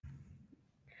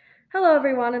Hello,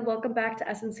 everyone, and welcome back to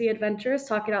SNC Adventures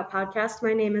Talk It Out podcast.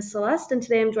 My name is Celeste, and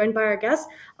today I'm joined by our guests,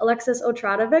 Alexis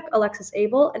Otradovic, Alexis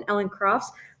Abel, and Ellen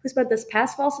Crofts, who spent this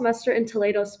past fall semester in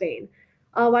Toledo, Spain.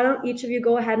 Why don't each of you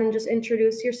go ahead and just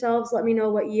introduce yourselves? Let me know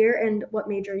what year and what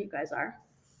major you guys are.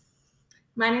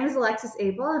 My name is Alexis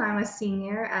Abel, and I'm a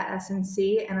senior at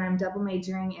SNC, and I'm double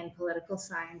majoring in political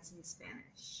science and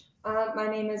Spanish. My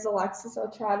name is Alexis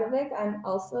Otradovic. I'm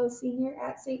also a senior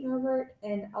at St. Norbert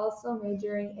and also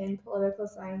majoring in political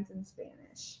science and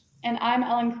Spanish. And I'm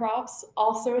Ellen Crofts,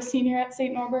 also a senior at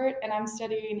St. Norbert, and I'm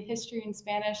studying history and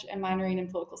Spanish and minoring in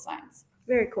political science.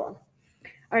 Very cool.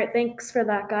 All right, thanks for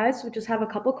that, guys. We just have a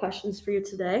couple questions for you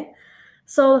today.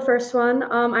 So the first one,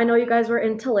 I know you guys were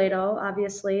in Toledo,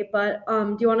 obviously, but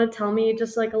do you want to tell me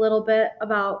just like a little bit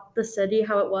about the city,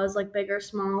 how it was, like bigger,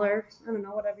 smaller? I don't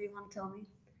know, whatever you want to tell me.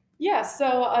 Yeah,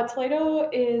 so Toledo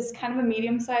is kind of a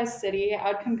medium-sized city.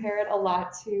 I would compare it a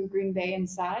lot to Green Bay in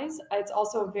size. It's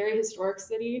also a very historic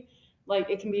city. Like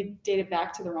it can be dated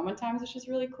back to the Roman times, which is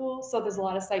really cool. So there's a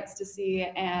lot of sights to see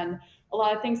and a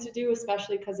lot of things to do,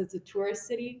 especially because it's a tourist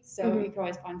city. So you can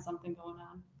always find something going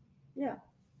on. Yeah.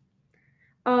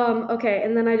 Okay,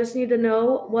 and then I just need to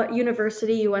know what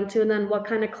university you went to and then what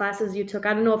kind of classes you took.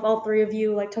 I don't know if all three of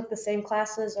you like took the same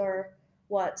classes or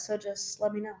what, so just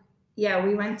let me know. Yeah,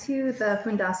 we went to the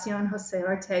Fundación José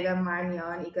Ortega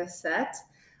Marañón y Gasset.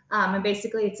 And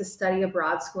basically, it's a study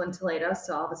abroad school in Toledo,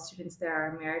 so all the students there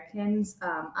are Americans,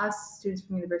 us students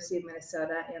from University of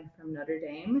Minnesota and from Notre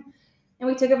Dame. And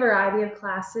we took a variety of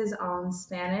classes all in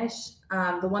Spanish.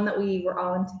 The one that we were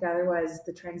all in together was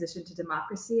the transition to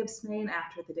democracy of Spain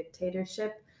after the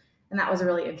dictatorship. And that was a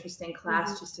really interesting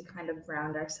class just to kind of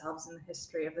ground ourselves in the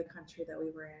history of the country that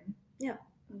we were in. Yeah.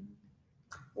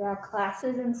 Yeah,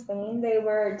 classes in Spain, they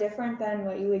were different than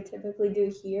what you would typically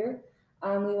do here.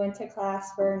 We went to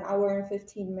class for an hour and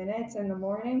 15 minutes in the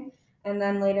morning, and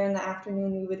then later in the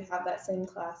afternoon, we would have that same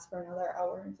class for another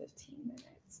hour and 15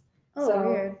 minutes. Oh, so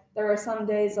weird. There were some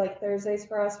days, like Thursdays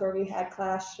for us, where we had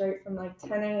class straight from like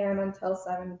 10 a.m. until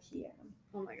 7 p.m.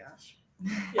 Oh my gosh.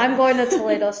 Yeah. I'm going to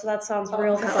Toledo, so that sounds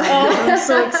real fun. I'm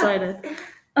so excited.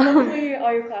 Hopefully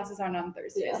all your classes aren't on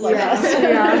Thursdays.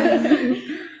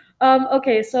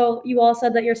 Okay, so you all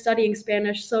said that you're studying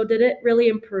Spanish, so did it really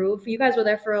improve? You guys were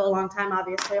there for a long time,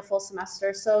 obviously, a full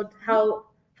semester, so how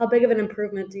big of an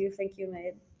improvement do you think you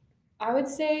made? I would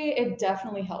say it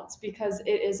definitely helps because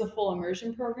it is a full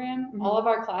immersion program. All of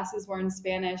our classes were in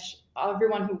Spanish.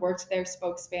 Everyone who worked there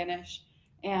spoke Spanish.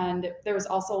 And there was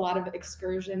also a lot of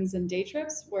excursions and day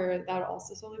trips where that would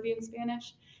also solely be in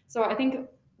Spanish. So I think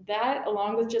that,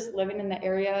 along with just living in the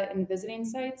area and visiting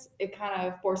sites, it kind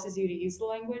of forces you to use the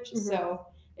language. So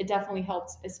it definitely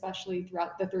helped, especially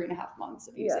throughout the 3.5 months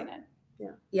of using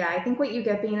it. Yeah, I think what you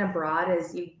get being abroad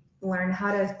is you learn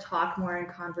how to talk more in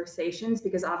conversations,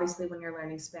 because obviously when you're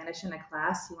learning Spanish in a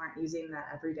class, you aren't using that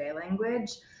everyday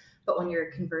language. But when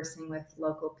you're conversing with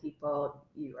local people,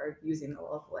 you are using the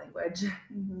local language.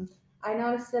 I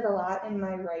noticed it a lot in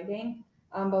my writing.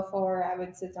 Before I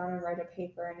would sit down and write a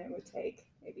paper and it would take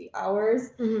maybe hours.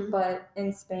 But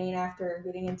in Spain, after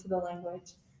getting into the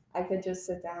language, I could just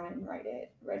sit down and write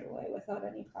it right away without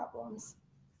any problems.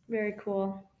 Very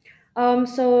cool.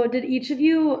 So did each of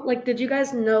you, did you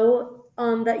guys know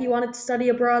that you wanted to study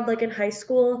abroad, like in high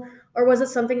school, or was it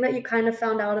something that you kind of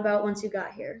found out about once you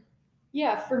got here?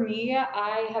 Yeah, for me,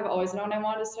 I have always known I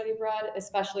wanted to study abroad,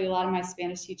 especially a lot of my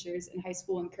Spanish teachers in high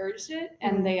school encouraged it,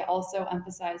 and they also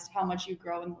emphasized how much you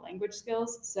grow in the language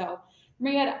skills. So for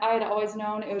me, I had always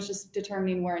known. It was just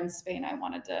determining where in Spain I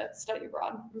wanted to study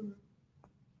abroad.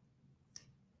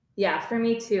 Yeah, for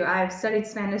me too. I've studied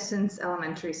Spanish since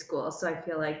elementary school, so I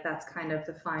feel like that's kind of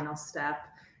the final step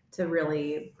to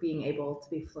really being able to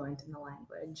be fluent in the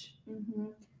language.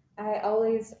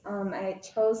 I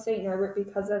chose St. Norbert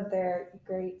because of their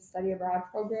great study abroad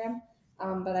program,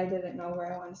 but I didn't know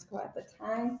where I wanted to go at the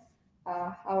time.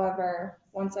 However,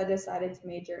 once I decided to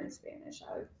major in Spanish,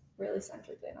 I really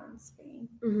centered in on Spain.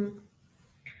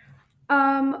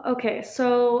 Okay,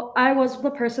 so I was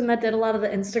the person that did a lot of the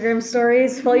Instagram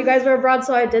stories while you guys were abroad,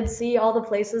 so I did see all the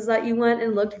places that you went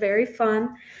and looked very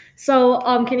fun. So,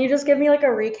 can you just give me like a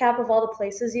recap of all the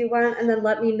places you went and then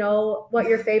let me know what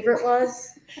your favorite was?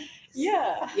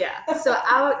 Yeah. So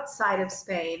outside of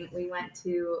Spain, we went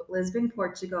to Lisbon,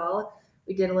 Portugal.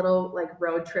 We did a little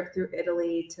road trip through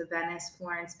Italy to Venice,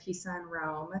 Florence, Pisa, and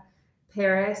Rome.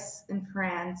 Paris in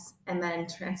France, and then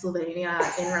Transylvania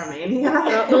in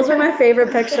Romania. Those were my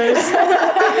favorite pictures.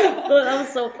 That was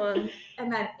so fun.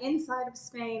 And then inside of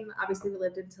Spain, obviously we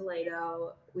lived in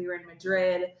Toledo. We were in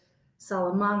Madrid,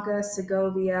 Salamanca,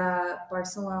 Segovia,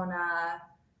 Barcelona,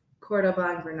 Cordoba,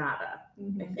 and Granada.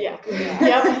 Yeah.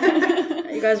 Yeah.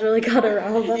 You guys really got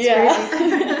around.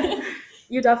 That's crazy.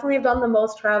 You definitely have done the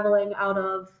most traveling out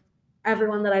of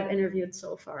everyone that I've interviewed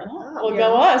so far. Oh, well, Yeah.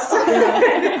 go us.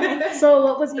 Yeah. So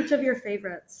what was each of your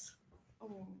favorites?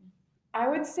 I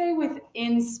would say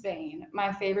within Spain,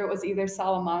 my favorite was either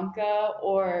Salamanca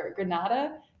or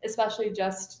Granada, especially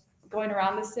just going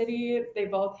around the city. They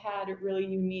both had really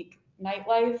unique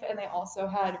nightlife and they also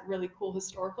had really cool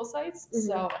historical sites. Mhm.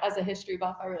 So as a history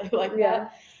buff, I really like Yeah.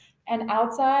 that. And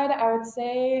outside, I would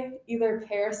say either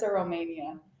Paris or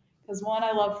Romania. Because one,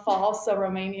 I love fall, so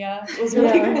Romania was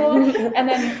really Yeah. cool. And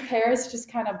then Paris just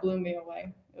kind of blew me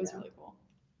away. It was really cool.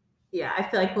 Yeah, I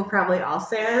feel like we'll probably all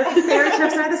say our favorite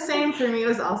trips are the same. For me, it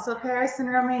was also Paris and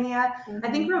Romania. I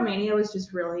think Romania was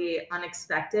just really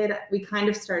unexpected. We kind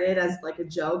of started as like a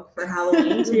joke for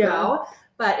Halloween to Yeah. go,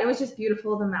 but it was just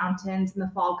beautiful, the mountains and the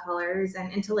fall colors.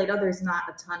 And in Toledo, there's not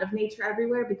a ton of nature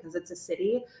everywhere because it's a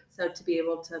city. So to be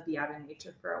able to be out in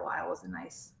nature for a while was a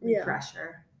nice Yeah.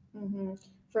 refresher. Mm-hmm.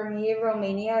 For me,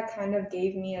 Romania kind of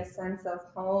gave me a sense of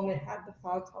home. It had the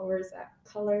fall colors that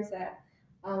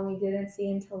we didn't see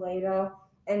in Toledo.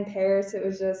 In Paris, it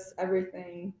was just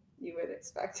everything you would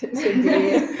expect it to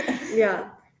be. Yeah.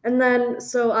 And then,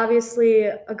 so obviously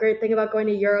a great thing about going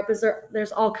to Europe is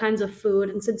there's all kinds of food.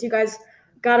 And since you guys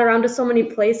got around to so many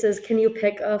places, can you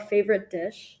pick a favorite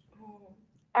dish?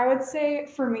 I would say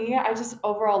for me, I just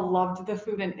overall loved the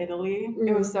food in Italy.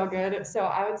 It was so good. So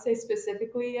I would say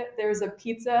specifically, there was a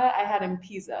pizza I had in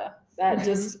Pisa that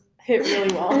just hit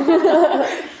really well.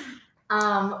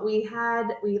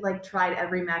 We like tried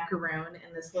every macaroon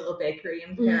in this little bakery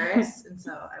in Paris, and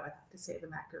so I would have to say the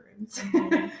macaroons.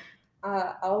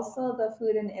 Also the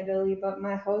food in Italy, but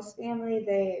my host family,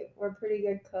 they were pretty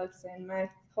good cooks, and my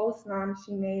host mom,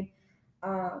 she made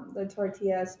the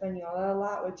tortilla española a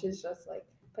lot, which is just like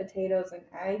potatoes and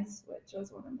eggs, which was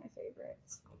one of my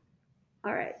favorites.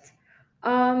 All right.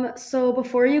 So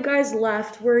before you guys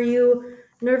left, were you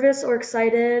nervous or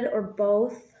excited or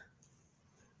both?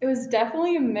 It was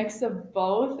definitely a mix of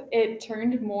both. It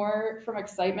turned more from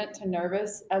excitement to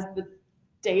nervous as the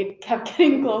date kept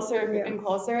getting closer and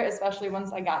closer, especially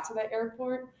once I got to the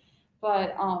airport.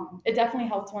 But it definitely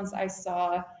helped once I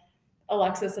saw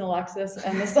Alexis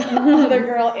and this other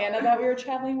girl, Anna, that we were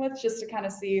traveling with, just to kind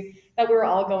of see that we were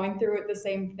all going through the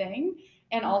same thing.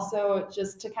 And also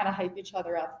just to kind of hype each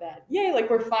other up that, yay, like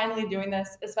we're finally doing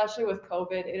this, especially with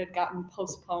COVID. It had gotten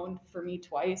postponed for me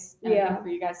twice, and I think for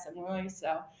you guys similarly.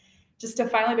 So just to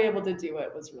finally be able to do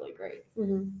it was really great.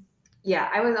 Mm-hmm. Yeah,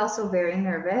 I was also very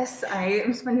nervous. I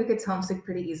am someone who gets homesick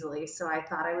pretty easily, so I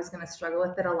thought I was going to struggle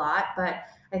with it a lot. But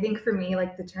I think for me,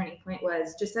 like the turning point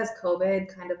was just as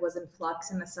COVID kind of was in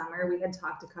flux in the summer, we had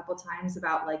talked a couple times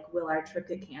about like, will our trip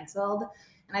get canceled?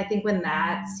 And I think when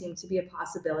that seemed to be a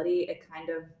possibility, it kind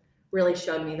of really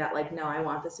showed me that like, no, I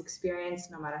want this experience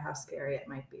no matter how scary it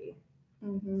might be.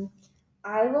 Mm-hmm.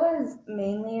 I was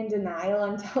mainly in denial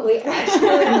until we actually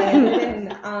landed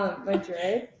in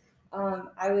Madrid. I'm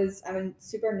a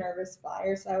super nervous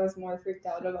flyer, so I was more freaked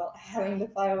out about having to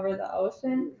fly over the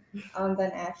ocean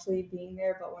than actually being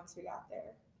there. But once we got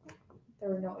there, there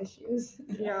were no issues.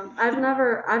 Yeah, I've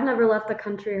never left the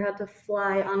country or had to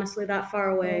fly honestly that far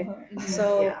away.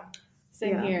 So Yeah.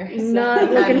 Same here. Not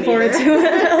looking forward to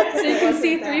it. So you can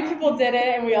see 3 people did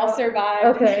it, and we all survived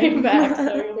and Okay. came back.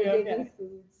 So you'll be They gave okay. me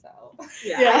food, so.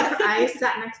 Yeah. I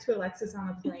sat next to Alexis on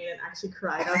the plane and actually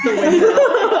cried out the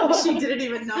window. She didn't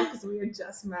even know because we had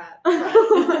just met.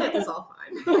 But it was all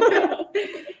fine.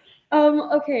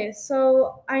 Okay,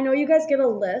 so I know you guys get a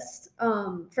list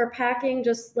for packing,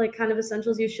 just like kind of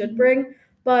essentials you should bring,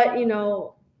 but you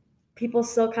know, people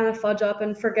still kind of fudge up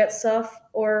and forget stuff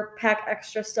or pack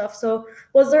extra stuff. So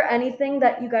was there anything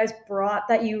that you guys brought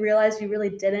that you realized you really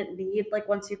didn't need, like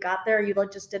once you got there, you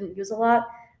like just didn't use a lot?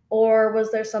 Or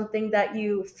was there something that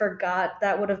you forgot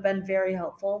that would have been very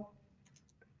helpful?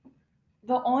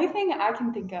 The only thing I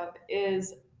can think of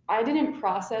is I didn't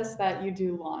process that you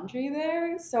do laundry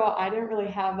there, so I didn't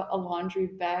really have a laundry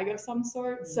bag of some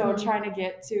sort. So trying to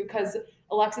get to, because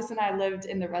Alexis and I lived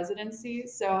in the residency,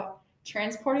 so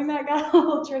transporting that got a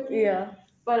little tricky. Yeah.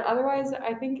 But otherwise,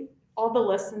 I think all the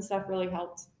lists and stuff really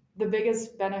helped. The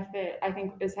biggest benefit, I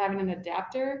think, is having an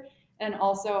adapter. And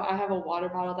also, I have a water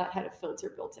bottle that had a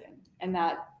filter built in, and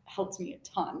that helped me a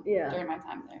ton during my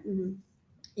time there. Mm-hmm.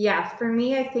 Yeah, for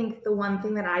me, I think the one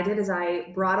thing that I did is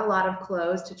I brought a lot of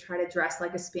clothes to try to dress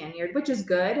like a Spaniard, which is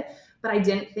good, but I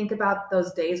didn't think about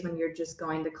those days when you're just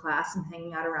going to class and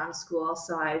hanging out around school.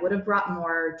 So I would have brought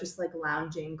more just like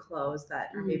lounging clothes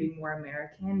that are maybe more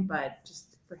American, but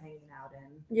just for hanging out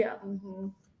in. Yeah. Mm-hmm.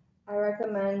 I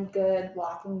recommend good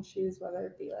walking shoes, whether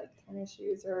it be like tennis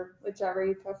shoes or whichever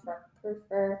you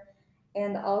prefer.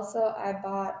 And also, I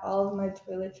bought all of my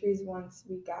toiletries once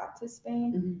we got to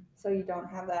Spain, so you don't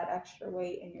have that extra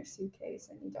weight in your suitcase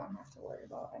and you don't have to worry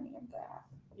about any of that.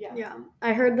 Yeah,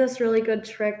 I heard this really good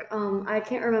trick. I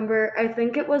can't remember. I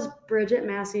think it was Bridget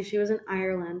Massey. She was in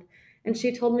Ireland, and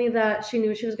she told me that she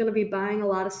knew she was going to be buying a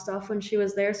lot of stuff when she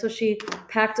was there, so she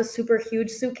packed a super huge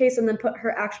suitcase and then put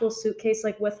her actual suitcase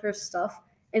like with her stuff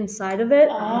inside of it,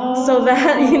 so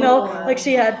that like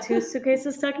she had two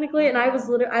suitcases technically. And I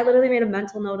literally made a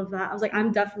mental note of that. I was like,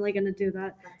 I'm definitely going to do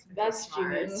that. That's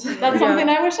genius. smart. That's something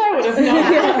I wish I would have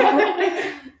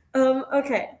known.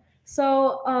 Okay.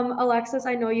 So, Alexis,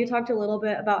 I know you talked a little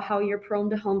bit about how you're prone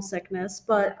to homesickness,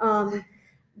 but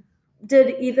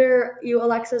did either you,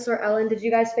 Alexis or Ellen, did you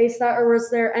guys face that, or was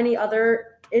there any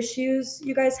other issues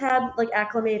you guys had, like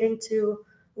acclimating to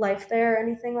life there or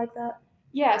anything like that?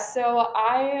 Yeah, so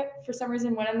I, for some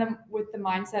reason, went in with the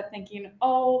mindset thinking,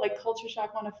 oh, like culture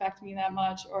shock won't affect me that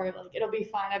much, or like it'll be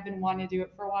fine. I've been wanting to do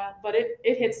it for a while, but it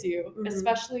hits you,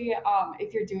 especially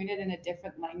if you're doing it in a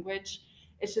different language.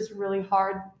 It's just really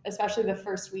hard, especially the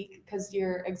first week, because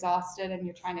you're exhausted and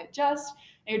you're trying to adjust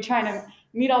and you're trying to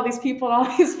meet all these people and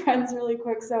all these friends really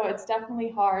quick. So it's definitely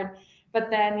hard.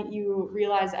 But then you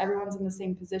realize everyone's in the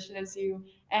same position as you.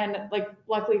 And like,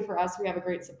 luckily for us, we have a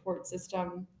great support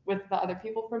system with the other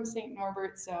people from St.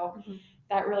 Norbert. So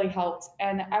that really helped.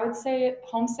 And I would say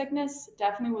homesickness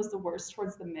definitely was the worst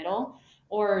towards the middle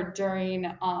or during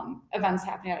events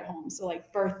happening at home. So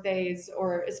like birthdays,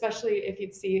 or especially if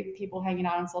you'd see people hanging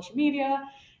out on social media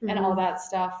and all that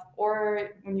stuff,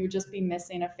 or when you would just be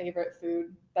missing a favorite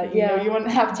food that you know you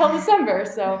wouldn't have till December.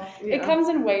 So it comes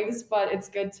in waves, but it's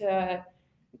good to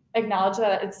acknowledge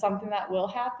that it's something that will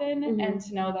happen and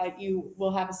to know that you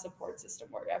will have a support system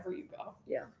wherever you go.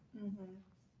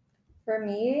 For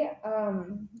me,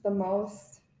 the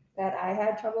most that I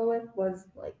had trouble with was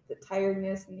like the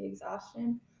tiredness and the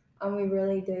exhaustion. We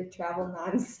really did travel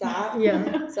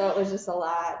nonstop. So it was just a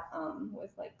lot with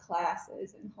like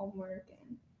classes and homework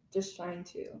and just trying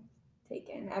to take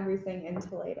in everything in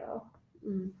Toledo.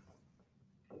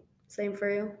 Same for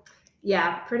you?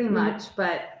 Yeah, pretty much.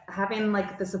 But having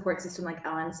like the support system, like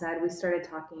Ellen said, we started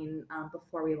talking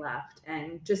before we left,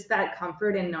 and just that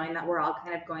comfort in knowing that we're all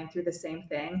kind of going through the same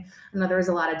thing. I know there was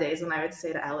a lot of days when I would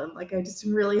say to Ellen, like, I just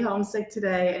am really homesick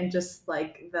today, and just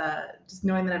like just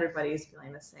knowing that everybody is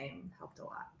feeling the same helped a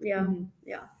lot.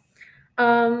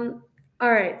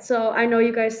 All right. So I know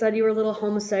you guys said you were a little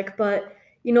homesick, but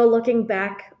looking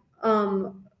back,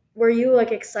 were you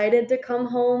like excited to come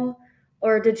home?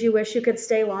 Or did you wish you could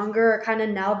stay longer? Or kind of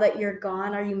now that you're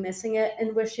gone, are you missing it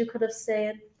and wish you could have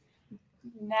stayed?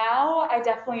 Now I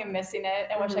definitely am missing it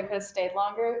and wish I could have stayed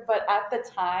longer. But at the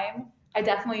time, I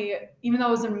definitely, even though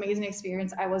it was an amazing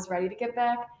experience, I was ready to get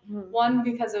back. One,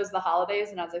 because it was the holidays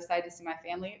and I was excited to see my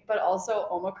family, but also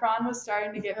Omicron was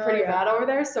starting to get pretty bad over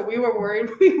there. So we were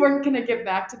worried we weren't going to get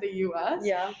back to the US.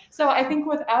 So I think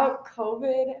without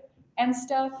COVID and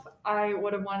stuff, I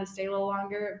would have wanted to stay a little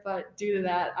longer. But due to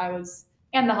that,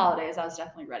 and the holidays, I was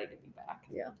definitely ready to be back.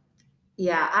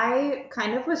 Yeah, I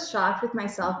kind of was shocked with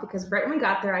myself because right when we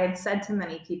got there, I had said to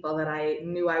many people that I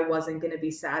knew I wasn't going to be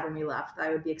sad when we left. I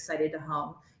would be excited to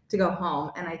go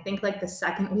home. And I think like the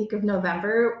second week of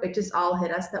November, it just all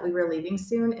hit us that we were leaving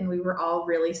soon, and we were all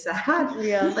really sad.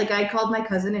 Like I called my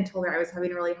cousin and told her I was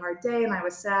having a really hard day and I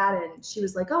was sad, and she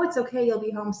was like, "Oh, it's okay, you'll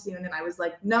be home soon." And I was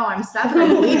like, "No, I'm sad that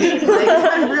I'm leaving. Like,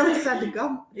 I'm really sad to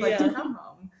go, to come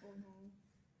home."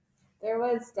 There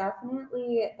was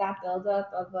definitely that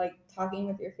buildup of like talking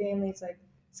with your families, like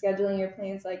scheduling your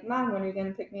plans, like, "Mom, when are you going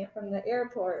to pick me up from the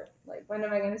airport? Like, when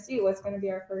am I going to see you? What's going to be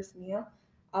our first meal?"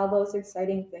 All those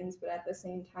exciting things, but at the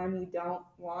same time, you don't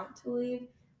want to leave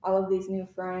all of these new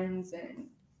friends and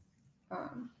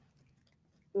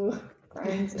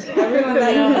friends and everyone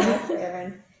that you met there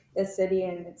in the city,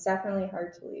 and it's definitely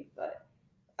hard to leave, but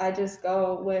I just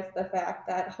go with the fact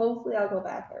that hopefully I'll go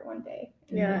back there one day.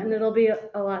 And it'll be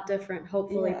a lot different,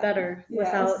 hopefully better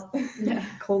without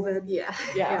COVID.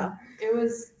 It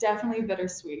was definitely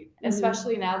bittersweet,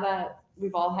 especially now that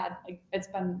we've all had, like, it's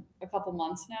been a couple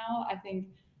months now. I think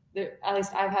that at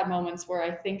least I've had moments where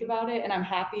I think about it and I'm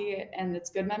happy and it's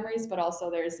good memories, but also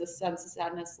there's this sense of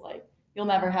sadness, like you'll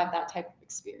never have that type of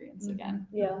experience again.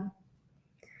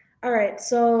 All right,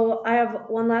 so I have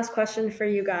one last question for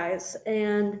you guys.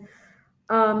 And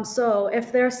so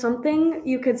if there's something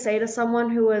you could say to someone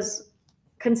who was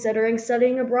considering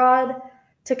studying abroad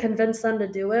to convince them to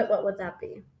do it, what would that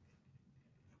be?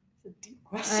 It's a deep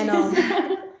question. I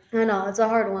know. I know it's a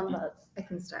hard one, but I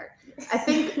can start. I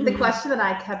think the question that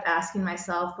I kept asking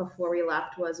myself before we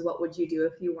left was, what would you do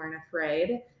if you weren't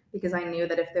afraid? Because I knew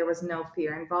that if there was no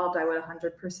fear involved, I would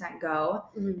 100% go.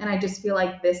 Mhm. And I just feel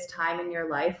like this time in your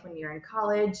life, when you're in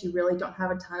college, you really don't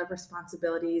have a ton of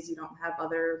responsibilities. You don't have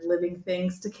other living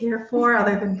things to care for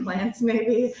other than plants,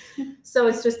 maybe. So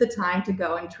it's just the time to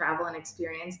go and travel and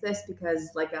experience this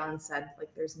because, like Ellen said,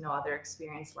 like there's no other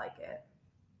experience like it.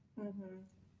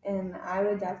 And I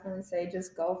would definitely say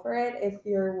just go for it if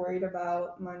you're worried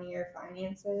about money or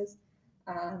finances.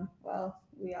 Well,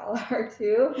 we all are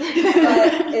too,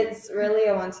 but it's really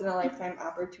a once in a lifetime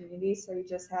opportunity. So you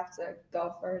just have to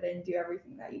go for it and do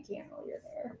everything that you can while you're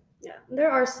there. yeah, there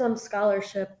are some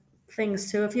scholarship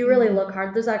things too. If you really look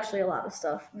hard, there's actually a lot of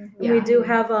stuff. And Yeah. we do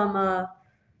have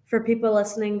for people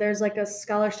listening, there's like a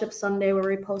scholarship Sunday where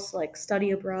we post like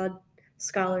study abroad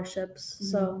scholarships.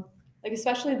 So Like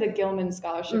especially the Gilman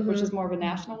Scholarship, which is more of a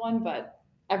national one, but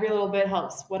every little bit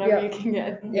helps, whatever you can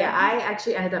get. Yeah, I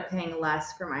actually ended up paying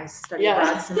less for my study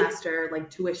abroad semester, like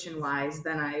tuition wise,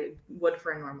 than I would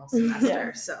for a normal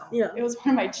semester. So yeah, It was one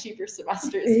of my cheaper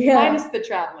semesters, Yeah. minus the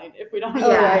traveling, if we don't Oh,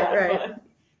 include right, that. right. But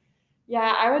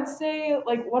yeah, I would say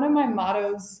like one of my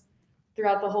mottos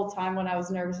throughout the whole time when I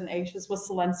was nervous and anxious was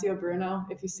Silencio Bruno,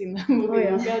 if you've seen the movie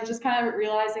yeah. Luca, just kind of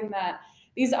realizing that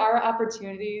these are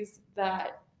opportunities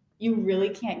that you really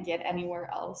can't get anywhere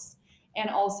else. And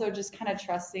also just kind of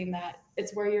trusting that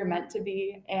it's where you're meant to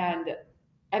be, and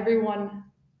everyone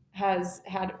has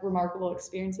had remarkable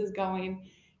experiences going,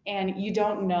 and you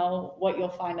don't know what you'll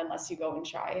find unless you go and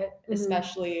try it,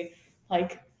 especially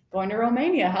like going to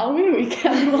Romania Halloween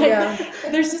weekend. Like Yeah.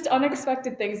 there's just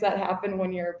unexpected things that happen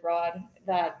when you're abroad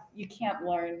that you can't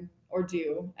learn or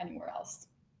do anywhere else.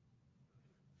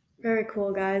 Very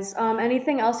cool, guys.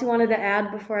 Anything else you wanted to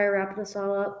add before I wrap this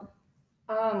all up?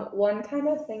 One kind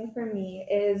of thing for me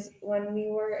is when we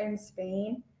were in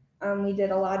Spain, we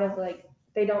did a lot of like,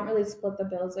 they don't really split the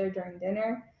bills there during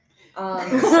dinner. So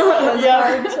it was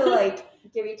hard to like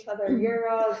give each other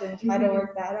euros and try to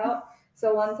work that out.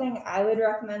 So one thing I would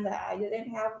recommend that I didn't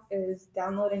have is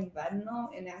downloading Venmo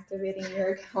and activating your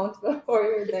account before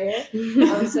you're there.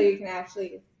 So you can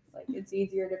actually, like, it's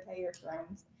easier to pay your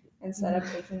friends instead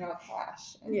of taking out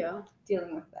cash and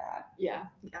dealing with that. Yeah.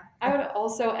 I would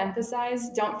also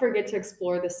emphasize, don't forget to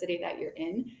explore the city that you're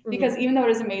in, because even though it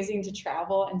is amazing to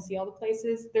travel and see all the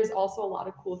places, there's also a lot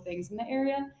of cool things in the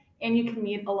area, and you can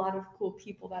meet a lot of cool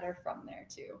people that are from there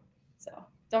too. So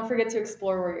don't forget to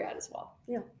explore where you're at as well.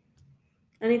 Yeah.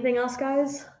 Anything else,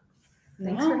 guys?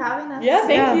 thanks for having us. Yeah,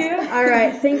 thank you. All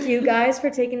right. Thank you guys for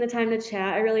taking the time to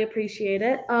chat. I really appreciate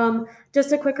it.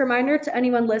 Just a quick reminder to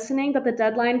anyone listening that the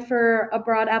deadline for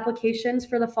abroad applications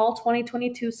for the fall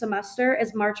 2022 semester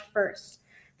is March 1st.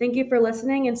 Thank you for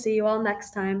listening, and see you all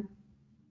next time.